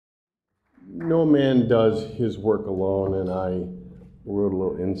No man does his work alone, and I wrote a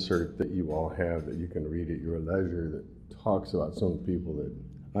little insert that you all have that you can read at your leisure that talks about some of the people that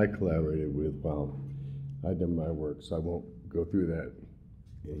I collaborated with while I did my work, so I won't go through that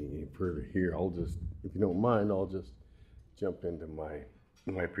any further here. I'll just, if you don't mind, I'll just jump into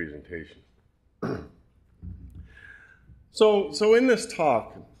my presentation. So in this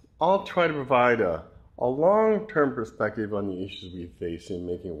talk, I'll try to provide a long-term perspective on the issues we face in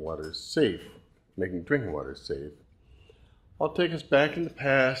making water safe, making drinking water safe. I'll take us back in the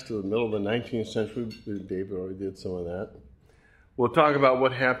past to the middle of the 19th century. David already did some of that. We'll talk about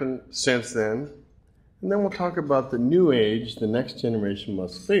what happened since then, and then we'll talk about the new age the next generation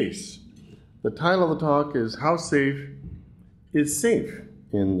must face. The title of the talk is How Safe is Safe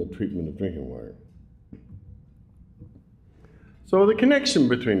in the Treatment of Drinking Water. So the connection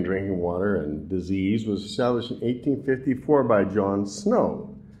between drinking water and disease was established in 1854 by John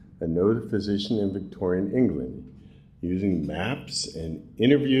Snow, a noted physician in Victorian England. Using maps and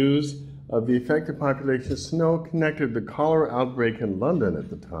interviews of the affected population, Snow connected the cholera outbreak in London at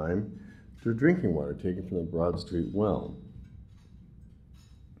the time to drinking water taken from the Broad Street well.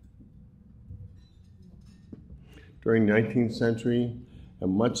 During the 19th century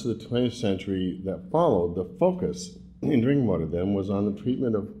and much of the 20th century that followed, the focus in drinking water then was on the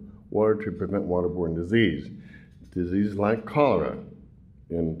treatment of water to prevent waterborne disease. Diseases like cholera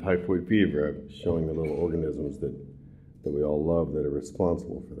and typhoid fever, showing the little organisms that we all love that are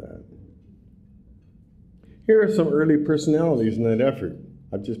responsible for that. Here are some early personalities in that effort.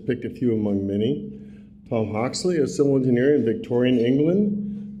 I've just picked a few among many. Tom Hawksley, a civil engineer in Victorian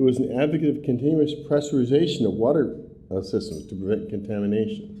England, who was an advocate of continuous pressurization of water systems to prevent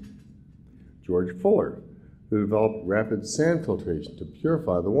contamination. George Fuller, who developed rapid sand filtration to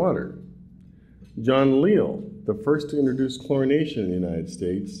purify the water. John Leal, the first to introduce chlorination in the United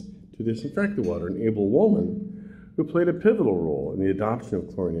States to disinfect the water, and Abel Woolman, who played a pivotal role in the adoption of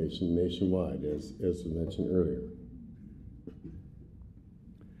chlorination nationwide, as was mentioned earlier.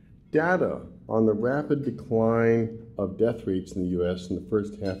 Data on the rapid decline of death rates in the U.S. in the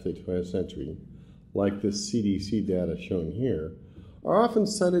first half of the 20th century, like this CDC data shown here, are often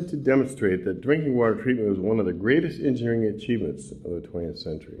cited to demonstrate that drinking water treatment was one of the greatest engineering achievements of the 20th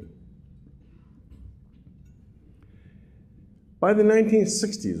century. By the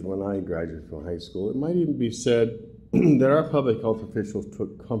 1960s, when I graduated from high school, it might even be said that our public health officials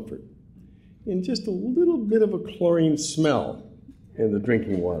took comfort in just a little bit of a chlorine smell in the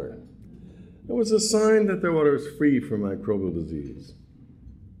drinking water. It was a sign that the water was free from microbial disease.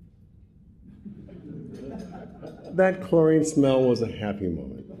 That chlorine smell was a happy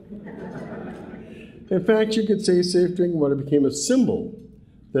moment. In fact, you could say safe drinking water became a symbol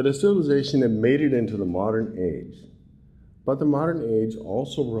that a civilization had made it into the modern age. But the modern age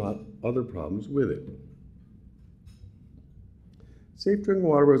also brought other problems with it. Safe drinking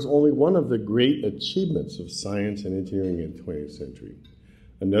water was only one of the great achievements of science and engineering in the 20th century.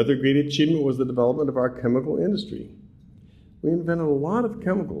 Another great achievement was the development of our chemical industry. We invented a lot of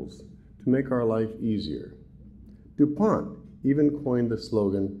chemicals to make our life easier. DuPont even coined the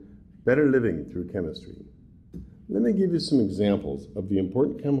slogan, better living through chemistry. Let me give you some examples of the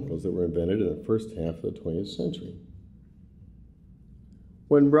important chemicals that were invented in the first half of the 20th century.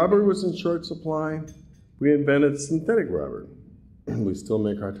 When rubber was in short supply, we invented synthetic rubber. We still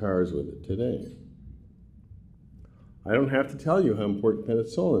make our tires with it today. I don't have to tell you how important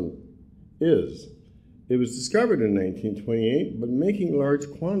penicillin is. It was discovered in 1928, but making large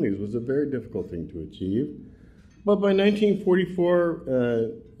quantities was a very difficult thing to achieve. But by 1944,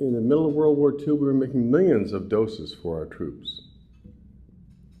 in the middle of World War II, we were making millions of doses for our troops.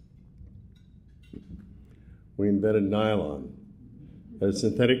 We invented nylon, a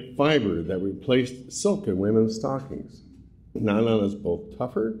synthetic fiber that replaced silk in women's stockings. Nylon is both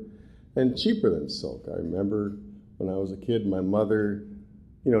tougher and cheaper than silk. I remember when I was a kid, my mother,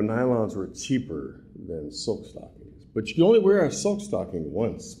 nylons were cheaper than silk stockings. But you could only wear a silk stocking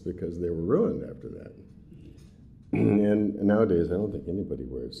once because they were ruined after that. And nowadays, I don't think anybody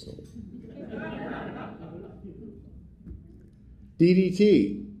wears silk.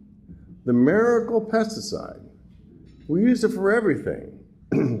 DDT, the miracle pesticide. We use it for everything,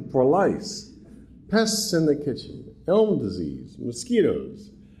 for lice, pests in the kitchen, elm disease,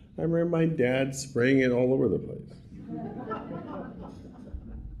 mosquitoes. I remember my dad spraying it all over the place.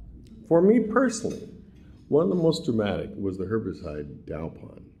 For me personally, one of the most dramatic was the herbicide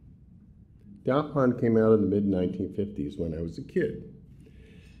Dowpon. Dowpon came out in the mid-1950s when I was a kid.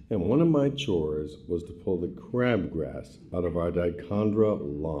 And one of my chores was to pull the crabgrass out of our dichondra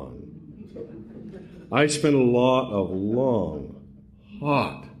lawn. I spent a lot of long,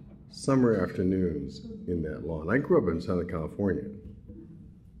 hot summer afternoons in that lawn. I grew up in Southern California.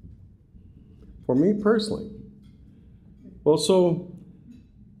 For me personally. Well, so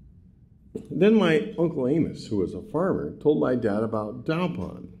then my Uncle Amos, who was a farmer, told my dad about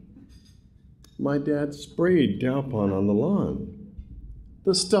Dowpon. My dad sprayed Dowpon on the lawn.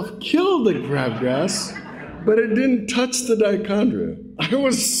 The stuff killed the crabgrass, but it didn't touch the dichondra. I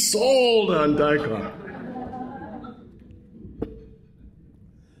was sold on dicon.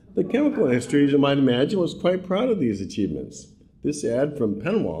 The chemical industry, as you might imagine, was quite proud of these achievements. This ad from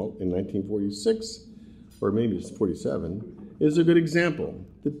Penwall in 1946, or maybe it's 47, is a good example.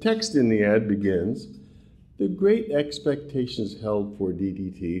 The text in the ad begins, "The great expectations held for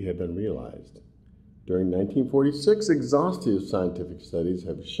DDT have been realized. During 1946, exhaustive scientific studies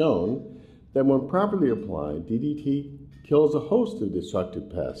have shown that when properly applied, DDT kills a host of destructive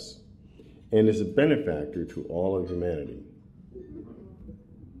pests and is a benefactor to all of humanity."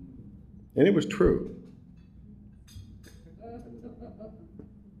 And it was true.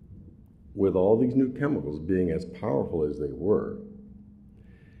 With all these new chemicals being as powerful as they were,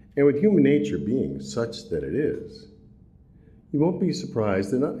 and with human nature being such that it is, you won't be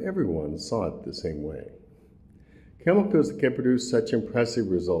surprised that not everyone saw it the same way. Chemicals that can produce such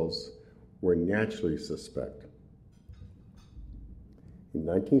impressive results were naturally suspect. In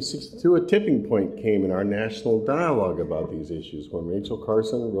 1962, a tipping point came in our national dialogue about these issues when Rachel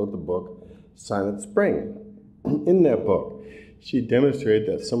Carson wrote the book Silent Spring. In that book, she demonstrated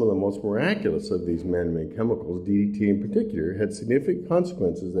that some of the most miraculous of these man-made chemicals, DDT in particular, had significant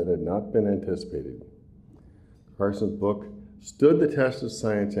consequences that had not been anticipated. Carson's book stood the test of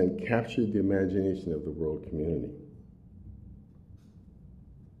science and captured the imagination of the world community.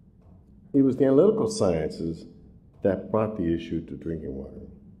 It was the analytical sciences that brought the issue to drinking water.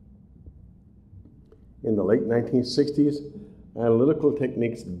 In the late 1960s, analytical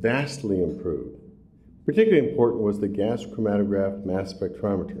techniques vastly improved. Particularly important was the gas chromatograph mass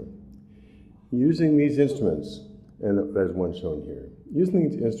spectrometer. Using these instruments, and there's one shown here, using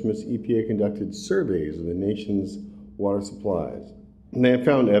these instruments, EPA conducted surveys of the nation's water supplies. And they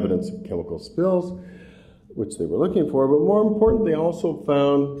found evidence of chemical spills, which they were looking for, but more important, they also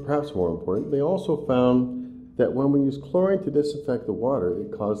found, perhaps more important, they also found that when we used chlorine to disinfect the water,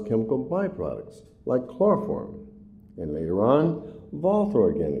 it caused chemical byproducts, like chloroform. And later on, volatile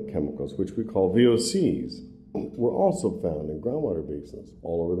organic chemicals, which we call VOCs, were also found in groundwater basins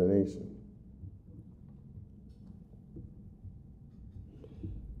all over the nation.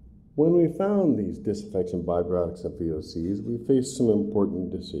 When we found these disinfection byproducts of VOCs, we faced some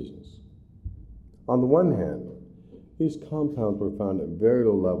important decisions. On the one hand, these compounds were found at very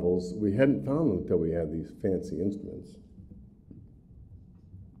low levels. We hadn't found them until we had these fancy instruments.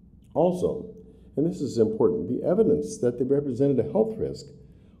 Also, and this is important, the evidence that they represented a health risk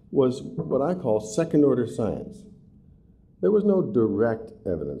was what I call second-order science. There was no direct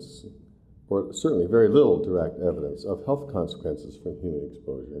evidence, or certainly very little direct evidence, of health consequences from human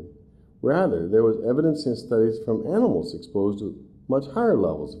exposure. Rather, there was evidence in studies from animals exposed to much higher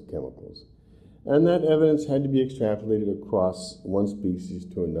levels of chemicals. And that evidence had to be extrapolated across one species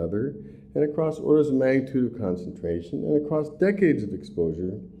to another, and across orders of magnitude of concentration, and across decades of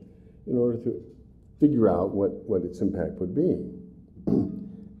exposure in order to figure out what its impact would be.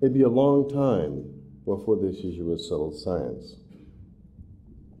 It'd be a long time before this issue was settled science.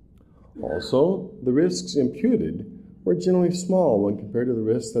 Also, the risks imputed were generally small when compared to the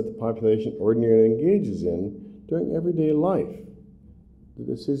risks that the population ordinarily engages in during everyday life, the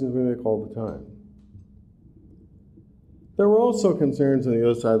decisions we make all the time. There were also concerns on the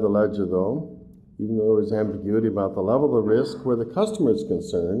other side of the ledger, though. Even though there was ambiguity about the level of risk, where the customer is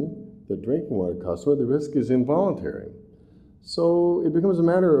concerned, the drinking water customer, the risk is involuntary. So it becomes a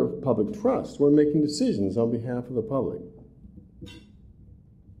matter of public trust. We're making decisions on behalf of the public.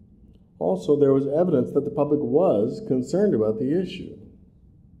 Also, there was evidence that the public was concerned about the issue.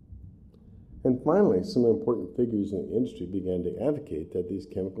 And finally, some important figures in the industry began to advocate that these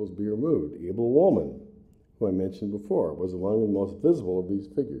chemicals be removed. Abel Woolman, who I mentioned before, was one of the most visible of these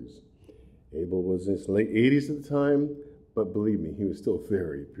figures. Abel was in his late 80s at the time, but believe me, he was still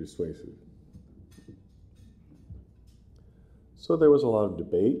very persuasive. So there was a lot of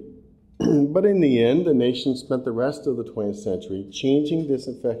debate, but in the end, the nation spent the rest of the 20th century changing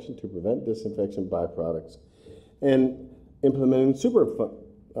disinfection to prevent disinfection byproducts and implementing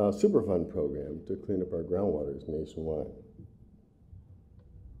Superfund program to clean up our groundwaters nationwide.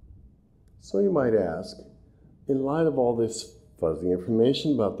 So you might ask, in light of all this fuzzy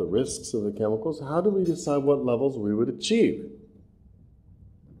information about the risks of the chemicals, how do we decide what levels we would achieve?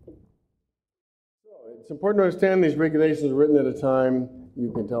 So it's important to understand these regulations were written at a time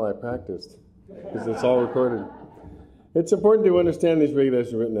you can tell I practiced, because it's all recorded. It's important to understand these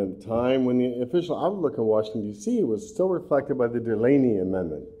regulations written at a time when the official outlook in Washington, D.C. was still reflected by the Delaney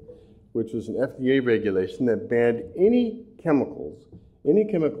Amendment, which was an FDA regulation that banned any chemical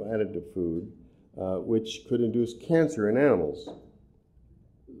added to food, which could induce cancer in animals,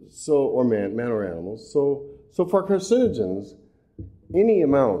 or man or animals. So for carcinogens, any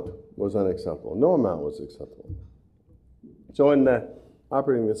amount was unacceptable. No amount was acceptable. So in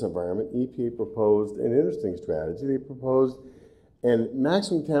operating this environment, EPA proposed an interesting strategy. They proposed a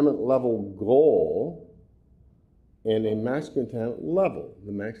maximum contaminant level goal and a maximum contaminant level.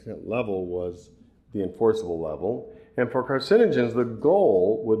 The maximum contaminant level was the enforceable level. And for carcinogens, the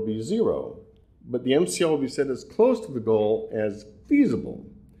goal would be 0. But the MCL would be set as close to the goal as feasible.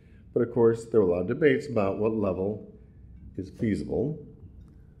 But of course, there were a lot of debates about what level is feasible.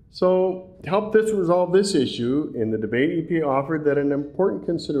 So to help resolve this issue, in the debate, EPA offered that an important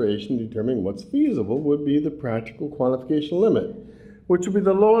consideration in determining what's feasible would be the practical quantification limit, which would be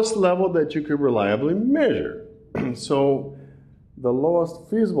the lowest level that you could reliably measure. So the lowest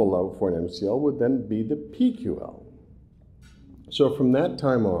feasible level for an MCL would then be the PQL. So from that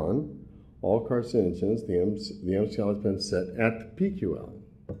time on, all carcinogens, the MCL has been set at the PQL.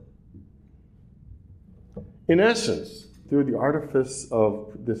 In essence, through the artifice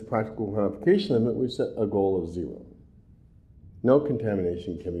of this practical quantification limit, we set a goal of 0. No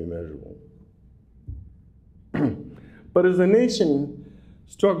contamination can be measurable. But as the nation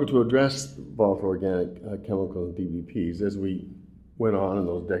struggled to address volatile organic chemicals and DBPs, as we went on in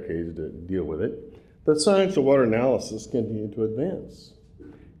those decades to deal with it, the science of water analysis continued to advance.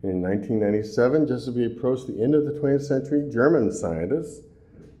 In 1997, just as we approached the end of the 20th century, German scientists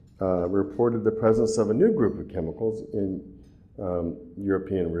reported the presence of a new group of chemicals in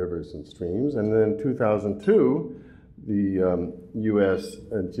European rivers and streams. And then in 2002, the U.S.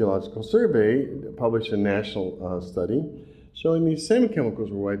 Geological Survey published a national study showing these same chemicals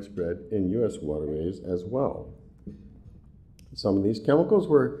were widespread in U.S. waterways as well. Some of these chemicals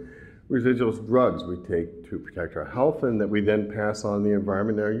were residual drugs we take to protect our health and that we then pass on the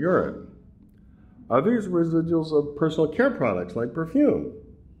environment in our urine. Others were residuals of personal care products like perfume,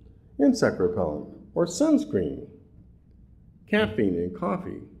 insect repellent, or sunscreen, caffeine in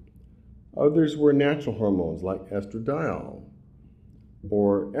coffee. Others were natural hormones like estradiol,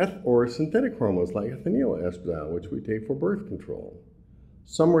 or synthetic hormones like ethinylestradiol, which we take for birth control.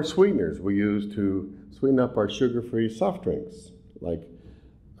 Some were sweeteners we use to sweeten up our sugar-free soft drinks, like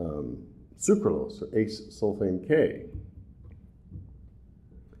sucralose or ace-sulfame K.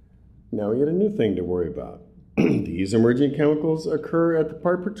 Now we get a new thing to worry about. These emerging chemicals occur at the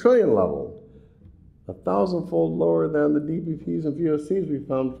part per trillion level, 1,000-fold lower than the DBPs and VOCs we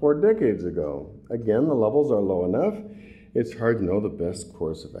found 4 decades ago. Again, the levels are low enough. It's hard to know the best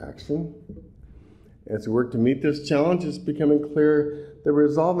course of action. As we work to meet this challenge, it's becoming clear that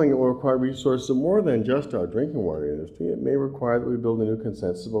resolving it will require resources more than just our drinking water industry. It may require that we build a new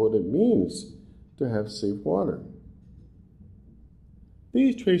consensus about what it means to have safe water.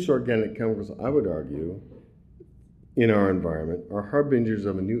 These trace organic chemicals, I would argue, in our environment are harbingers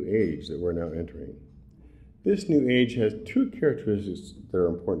of a new age that we're now entering. This new age has 2 characteristics that are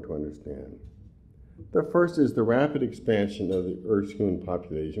important to understand. The first is the rapid expansion of the Earth's human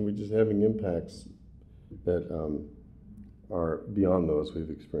population, which is having impacts that are beyond those we've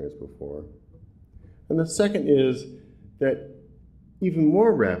experienced before. And the second is that even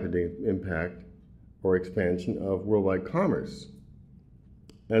more rapid impact or expansion of worldwide commerce.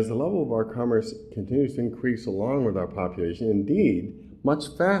 As the level of our commerce continues to increase along with our population, indeed, much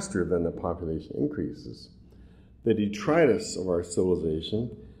faster than the population increases, the detritus of our civilization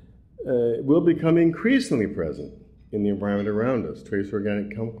will become increasingly present in the environment around us. Trace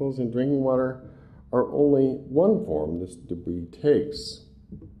organic chemicals in drinking water are only one form this debris takes.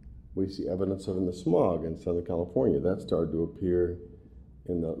 We see evidence of it in the smog in Southern California. That started to appear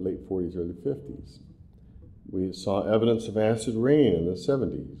in the late 40s, early 50s. We saw evidence of acid rain in the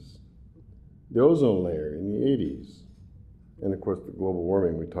 70s, the ozone layer in the 80s, and of course the global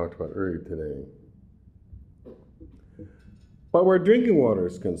warming we talked about earlier today. But where drinking water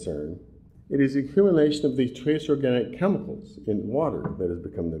is concerned, it is the accumulation of these trace organic chemicals in water that has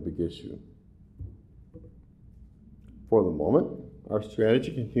become the big issue. For the moment, our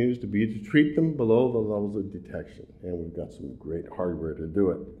strategy continues to be to treat them below the levels of detection, and we've got some great hardware to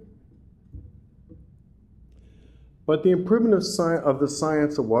do it. But the improvement of the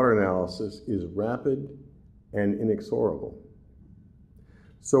science of water analysis is rapid and inexorable.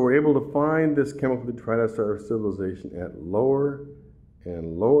 So we're able to find this chemical detritus of our civilization at lower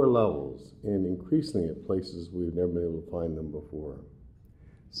and lower levels, and increasingly at places we've never been able to find them before.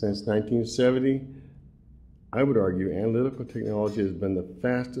 Since 1970, I would argue analytical technology has been the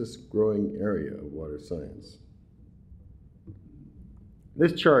fastest growing area of water science.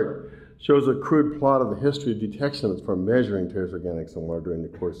 This chart shows a crude plot of the history of detection for measuring trace organics in water during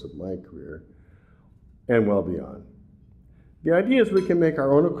the course of my career and well beyond. The idea is we can make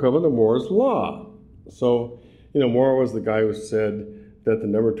our own equivalent of Moore's law. So, Moore was the guy who said that the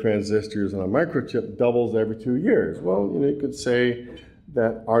number of transistors on a microchip doubles every 2 years. Well, you could say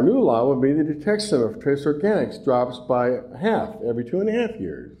that our new law would be the detection of trace organics drops by half every 2.5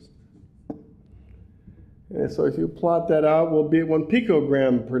 years. And so if you plot that out, we'll be at 1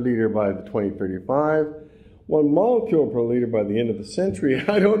 picogram per liter by the 2035, 1 molecule per liter by the end of the century.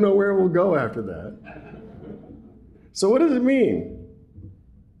 I don't know where we'll go after that. So what does it mean?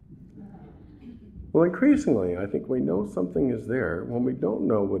 Well, increasingly, I think we know something is there when we don't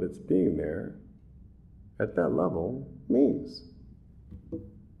know what it's being there at that level means.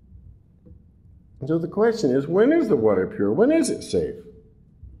 So the question is, when is the water pure? When is it safe?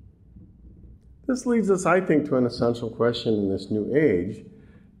 This leads us, I think, to an essential question in this new age.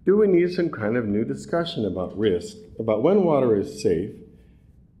 Do we need some kind of new discussion about risk, about when water is safe?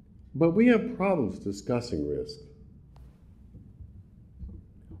 But we have problems discussing risk.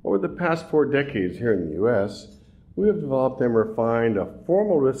 Over the past 4 decades here in the U.S., we have developed and refined a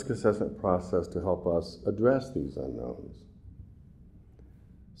formal risk assessment process to help us address these unknowns.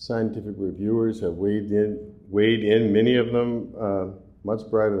 Scientific reviewers have weighed in, many of them much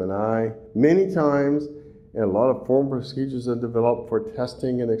brighter than I, many times, and a lot of formal procedures are developed for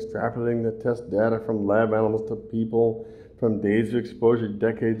testing and extrapolating the test data from lab animals to people, from days of exposure,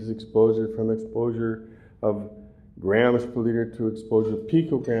 decades of exposure, from exposure of grams per liter to exposure of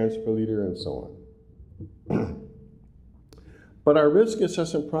picograms per liter, and so on. But our risk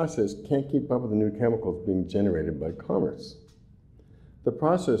assessment process can't keep up with the new chemicals being generated by commerce. The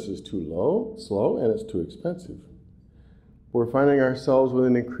process is too slow, and it's too expensive. We're finding ourselves with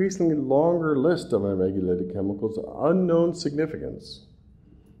an increasingly longer list of unregulated chemicals of unknown significance.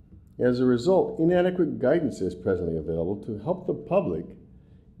 As a result, inadequate guidance is presently available to help the public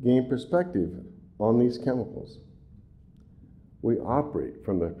gain perspective on these chemicals. We operate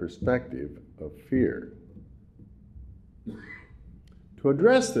from the perspective of fear. To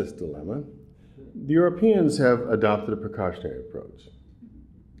address this dilemma, the Europeans have adopted a precautionary approach.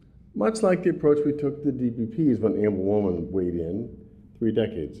 Much like the approach we took to DBPs when Abel Woman weighed in 3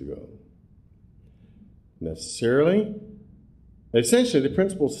 decades ago. Essentially, the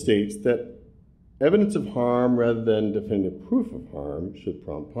principle states that evidence of harm rather than definitive proof of harm should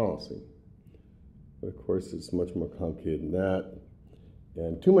prompt policy. But of course, it's much more complicated than that.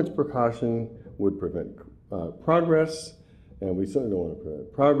 And too much precaution would prevent progress, and we certainly don't want to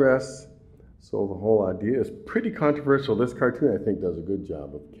prevent progress. So the whole idea is pretty controversial. This cartoon, I think, does a good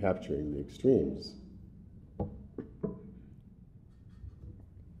job of capturing the extremes.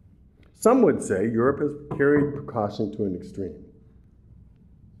 Some would say Europe has carried precaution to an extreme.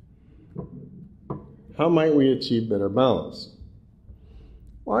 How might we achieve better balance?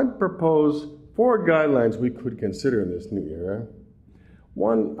 Well, I'd propose 4 guidelines we could consider in this new era.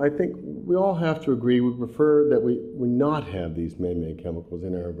 One, I think we all have to agree we prefer that we not have these man-made chemicals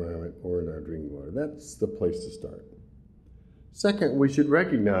in our environment or in our drinking water. That's the place to start. Second, we should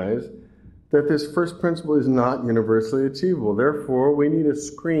recognize that this first principle is not universally achievable. Therefore, we need a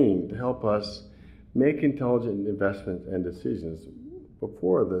screen to help us make intelligent investments and decisions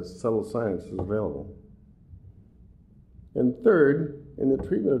before the subtle science is available. And third, in the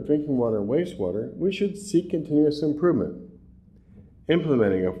treatment of drinking water and wastewater, we should seek continuous improvement,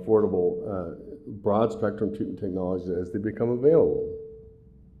 implementing affordable, broad-spectrum treatment technologies as they become available.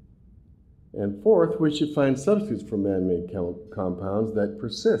 And fourth, we should find substitutes for man-made compounds that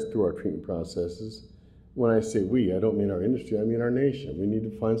persist through our treatment processes. When I say we, I don't mean our industry, I mean our nation. We need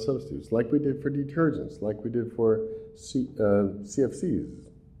to find substitutes, like we did for detergents, like we did for CFCs.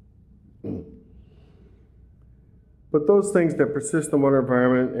 But those things that persist in the water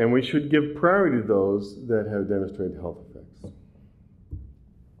environment, and we should give priority to those that have demonstrated health effects.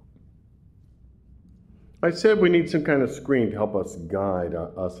 I said we need some kind of screen to help us guide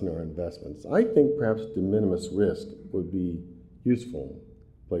us in our investments. I think perhaps de minimis risk would be a useful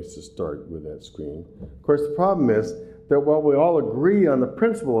place to start with that screen. Of course, the problem is that while we all agree on the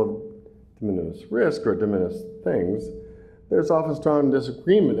principle of de minimis risk or de minimis things, there's often strong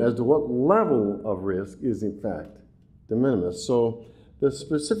disagreement as to what level of risk is in fact de minimis. So the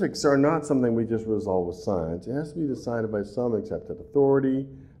specifics are not something we just resolve with science. It has to be decided by some accepted authority,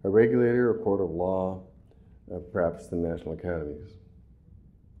 a regulator, a court of law, perhaps the national academies.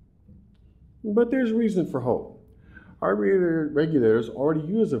 But there's reason for hope. Our regulators already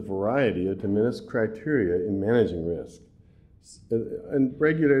use a variety of de minimis criteria in managing risk, and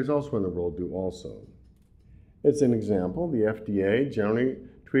regulators also in the world do also. As an example, the FDA generally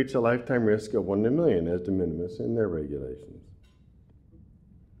treats a lifetime risk of 1 in a million as de minimis in their regulations.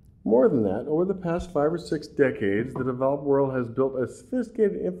 More than that, over the past 5 or 6 decades, the developed world has built a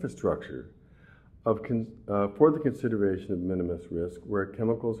sophisticated infrastructure for the consideration of minimis risk where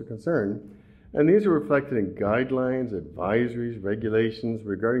chemicals are concerned, and these are reflected in guidelines, advisories, regulations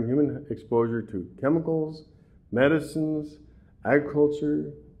regarding human exposure to chemicals, medicines,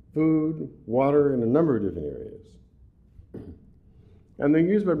 agriculture, food, water, and a number of different areas. And they're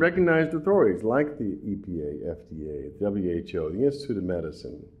used by recognized authorities like the EPA, FDA, WHO, the Institute of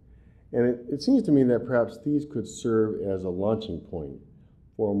Medicine. And it seems to me that perhaps these could serve as a launching point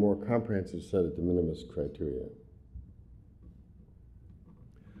for a more comprehensive set of de minimis criteria.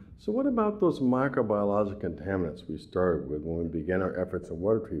 So what about those microbiological contaminants we started with when we began our efforts in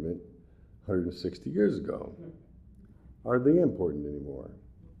water treatment 160 years ago? Are they important anymore?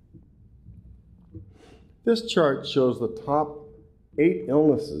 This chart shows the top 8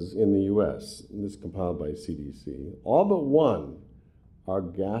 illnesses in the U.S., and this is compiled by CDC. All but one are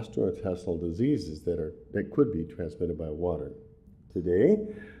gastrointestinal diseases that could be transmitted by water. Today,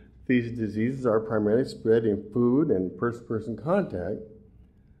 these diseases are primarily spread in food and person-to-person contact,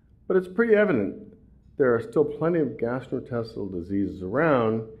 but it's pretty evident there are still plenty of gastrointestinal diseases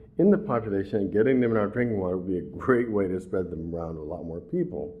around in the population, and getting them in our drinking water would be a great way to spread them around to a lot more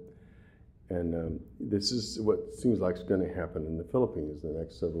people. And this is what seems like is going to happen in the Philippines in the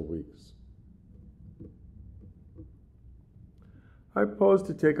next several weeks. I propose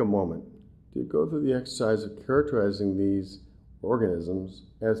to take a moment to go through the exercise of characterizing these organisms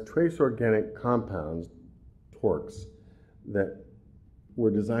as trace organic compounds, TORCs, that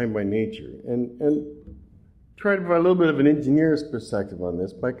were designed by nature, and try to provide a little bit of an engineer's perspective on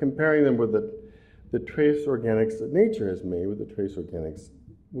this by comparing them with the trace organics that nature has made with the trace organics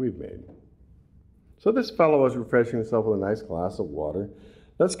we've made. So this fellow was refreshing himself with a nice glass of water.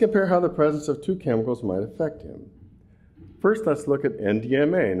 Let's compare how the presence of 2 chemicals might affect him. First, let's look at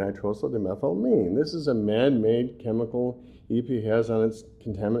NDMA, nitrosyl-dimethylamine. This is a man-made chemical EPA has on its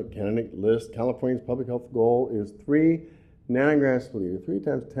contaminant candidate list. California's public health goal is 3 nanograms per liter, 3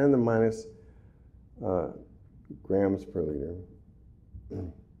 times 10 to the minus grams per liter.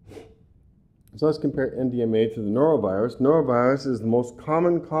 So let's compare NDMA to the norovirus. Norovirus is the most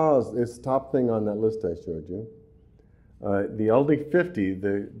common cause. It's the top thing on that list I showed you. The LD50,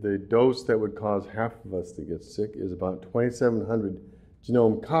 the dose that would cause half of us to get sick, is about 2,700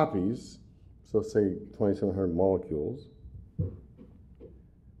 genome copies, so say 2,700 molecules.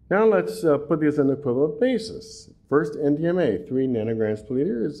 Now let's put these on an equivalent basis. First, NDMA, 3 nanograms per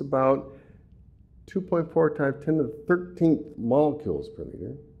liter, is about 2.4 times 10 to the 13th molecules per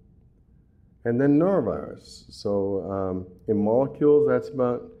liter. And then norovirus. So in molecules,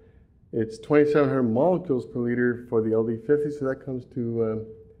 it's 2,700 molecules per liter for the LD50, so that comes to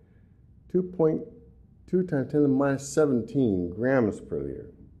 2.2 times 10 to the minus 17 grams per liter.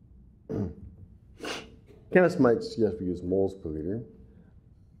 Chemists might suggest we use moles per liter.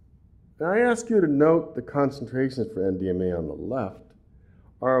 Now I ask you to note the concentrations for NDMA on the left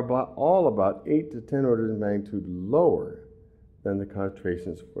are all about 8 to 10 orders of magnitude lower than the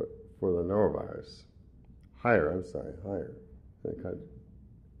concentrations for the norovirus. Higher than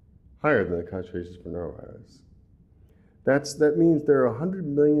the concentrations for norovirus. That means they're 100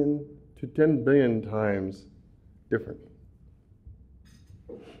 million to 10 billion times different.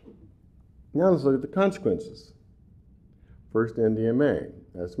 Now let's look at the consequences. First, NDMA.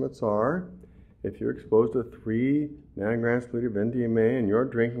 Estimates are, if you're exposed to 3 nanograms per liter of NDMA in your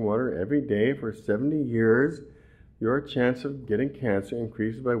drinking water every day for 70 years, your chance of getting cancer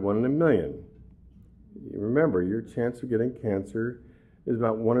increases by 1 in a million. Remember, your chance of getting cancer is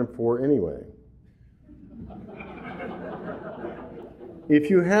about 1 in 4 anyway. If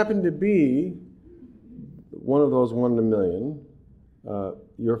you happen to be one of those 1 in a million,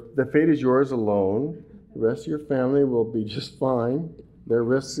 the fate is yours alone. The rest of your family will be just fine. Their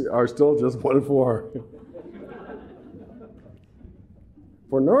risks are still just 1 in 4.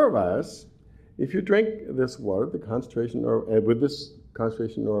 For norovirus, if you drink this water, with this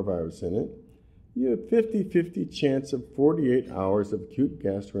concentration norovirus in it, you have 50-50 chance of 48 hours of acute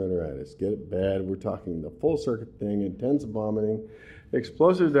gastroenteritis. Get it bad, we're talking the full circuit thing, intense vomiting,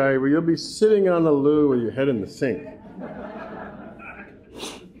 explosive diarrhea, where you'll be sitting on the loo with your head in the sink.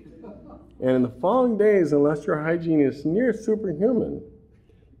 And in the following days, unless your hygiene is near superhuman,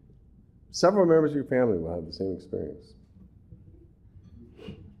 several members of your family will have the same experience.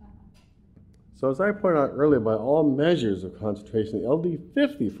 So as I pointed out earlier, by all measures of concentration, the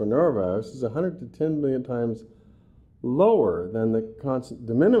LD50 for norovirus is 100 to 10 million times lower than the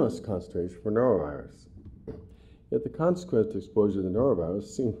de minimis concentration for norovirus. Yet the consequence of exposure to norovirus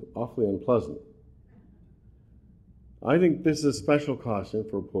seems awfully unpleasant. I think this is a special caution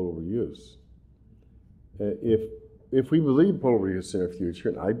for polar overuse. If we believe polar overuse in our future,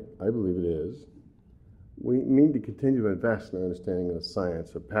 and I believe it is, we need to continue to invest in our understanding of the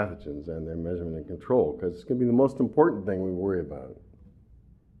science of pathogens and their measurement and control, because it's going to be the most important thing we worry about.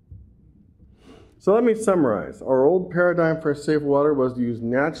 So let me summarize. Our old paradigm for safe water was to use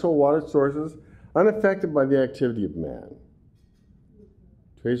natural water sources unaffected by the activity of man.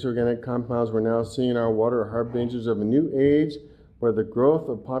 Trace organic compounds we're now seeing in our water are harbingers of a new age where the growth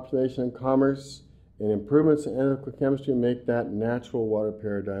of population and commerce and improvements in analytical chemistry make that natural water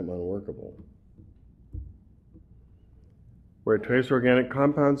paradigm unworkable. Where trace organic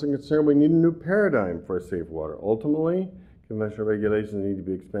compounds are concerned, we need a new paradigm for safe water. Ultimately, conventional regulations need to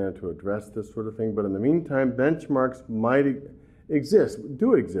be expanded to address this sort of thing, but in the meantime, benchmarks might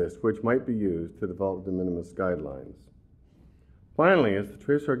do exist, which might be used to develop de minimis guidelines. Finally, it's the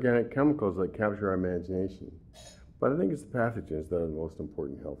trace organic chemicals that capture our imagination, but I think it's the pathogens that are the most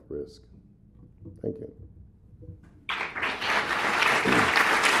important health risk. Thank you.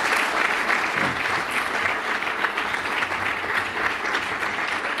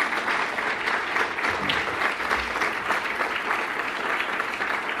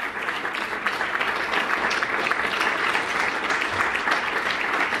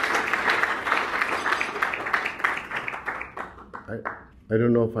 I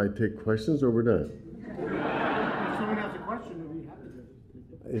don't know if I take questions or we're done. If someone has a question, we'll be happy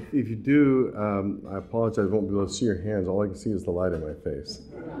to take it. If you do, I apologize, I won't be able to see your hands. All I can see is the light in my face.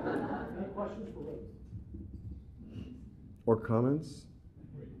 Any questions for Rhodes? Or comments?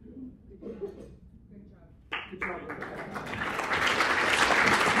 Good job.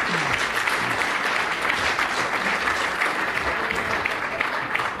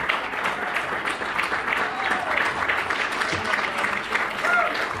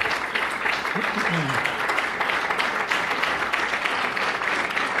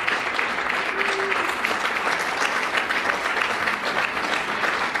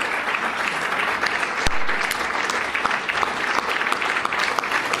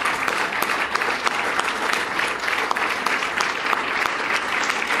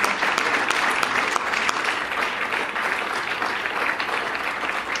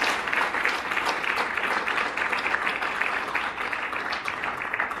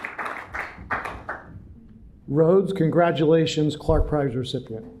 Rhodes, congratulations, Clarke Prize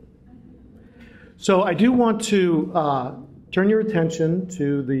recipient. So I do want to turn your attention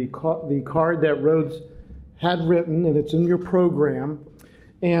to the card that Rhodes had written, and it's in your program.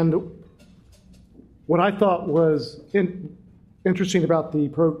 And what I thought was interesting about the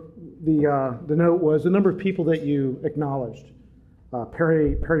note was the number of people that you acknowledged.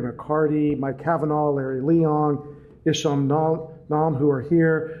 Perry McCarty, Mike Cavanaugh, Larry Leong, Isham Nam, who are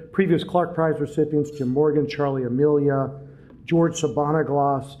here, previous Clarke Prize recipients, Jim Morgan, Charlie Amelia, George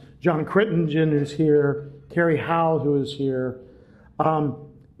Sabanaglas, John Crittenden, who's here, Carrie Howe, who is here.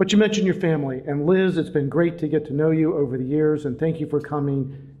 But you mentioned your family. And Liz, it's been great to get to know you over the years, and thank you for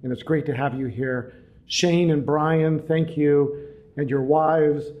coming, and it's great to have you here. Shane and Brian, thank you, and your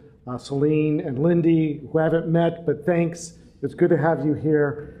wives, Celine and Lindy, who I haven't met, but thanks. It's good to have you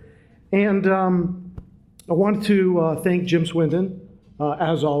here. And I want to thank Jim Swindon,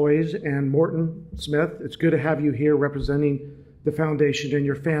 as always, and Morton Smith. It's good to have you here representing the foundation and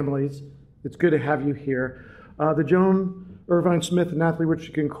your families. It's good to have you here. The Joan Irvine Smith and Natalie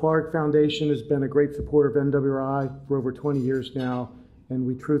Richardson Clarke Foundation has been a great supporter of NWRI for over 20 years now, and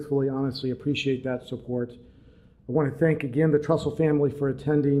we truthfully, honestly appreciate that support. I want to thank again the Trussell family for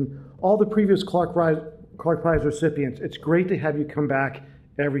attending, all the previous Clarke Prize recipients. It's great to have you come back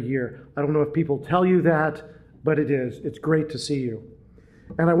every year. I don't know if people tell you that, but it is. It's great to see you.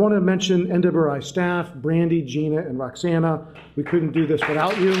 And I want to mention NWRI staff, Brandy, Gina, and Roxana. We couldn't do this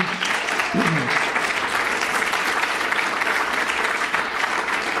without you.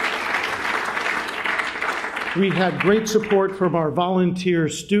 We had great support from our volunteer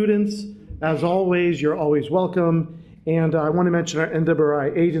students. As always, you're always welcome. And I want to mention our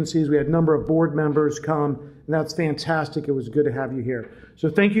NWRI agencies. We had a number of board members come, and that's fantastic. It was good to have you here. So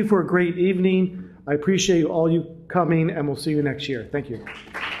thank you for a great evening. I appreciate all you coming, and we'll see you next year. Thank you.